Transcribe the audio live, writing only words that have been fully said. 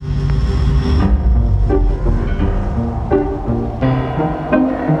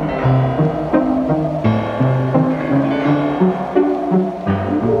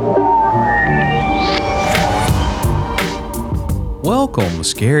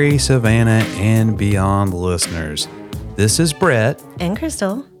Scary Savannah and Beyond listeners. This is Brett. And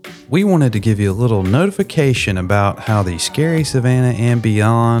Crystal. We wanted to give you a little notification about how the Scary Savannah and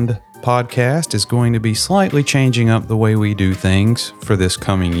Beyond podcast is going to be slightly changing up the way we do things for this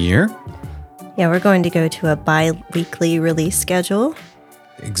coming year. Yeah, we're going to go to a bi-weekly release schedule.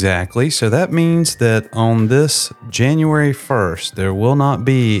 Exactly. So that means that on this January 1st, there will not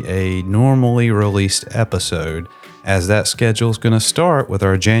be a normally released episode, as that schedule is going to start with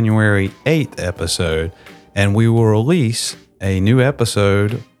our January 8th episode, and we will release a new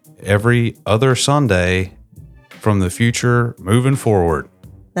episode every other Sunday from the future moving forward.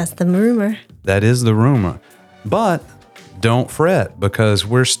 That's the rumor. That is the rumor. But don't fret, because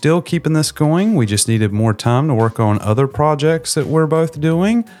we're still keeping this going. We just needed more time to work on other projects that we're both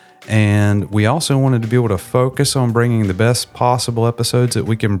doing. And we also wanted to be able to focus on bringing the best possible episodes that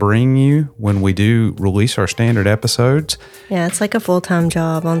we can bring you when we do release our standard episodes. Yeah, it's like a full-time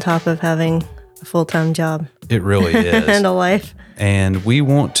job on top of having a full-time job. It really is. And a life. And we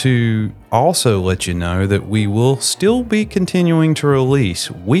want to also let you know that we will still be continuing to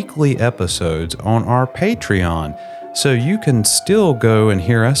release weekly episodes on our Patreon. So you can still go and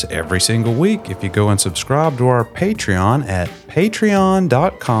hear us every single week if you go and subscribe to our Patreon at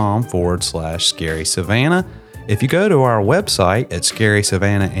patreon.com/Scary Savannah. If you go to our website at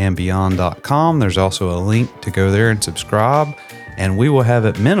scarysavannahandbeyond.com, there's also a link to go there and subscribe. And we will have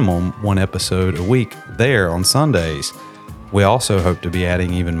at minimum one episode a week there on Sundays. We also hope to be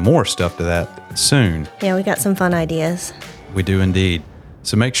adding even more stuff to that soon. Yeah, we got some fun ideas. We do indeed.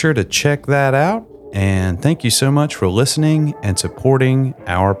 So make sure to check that out. And thank you so much for listening and supporting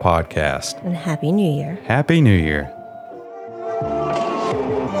our podcast. And Happy New Year. Happy New Year.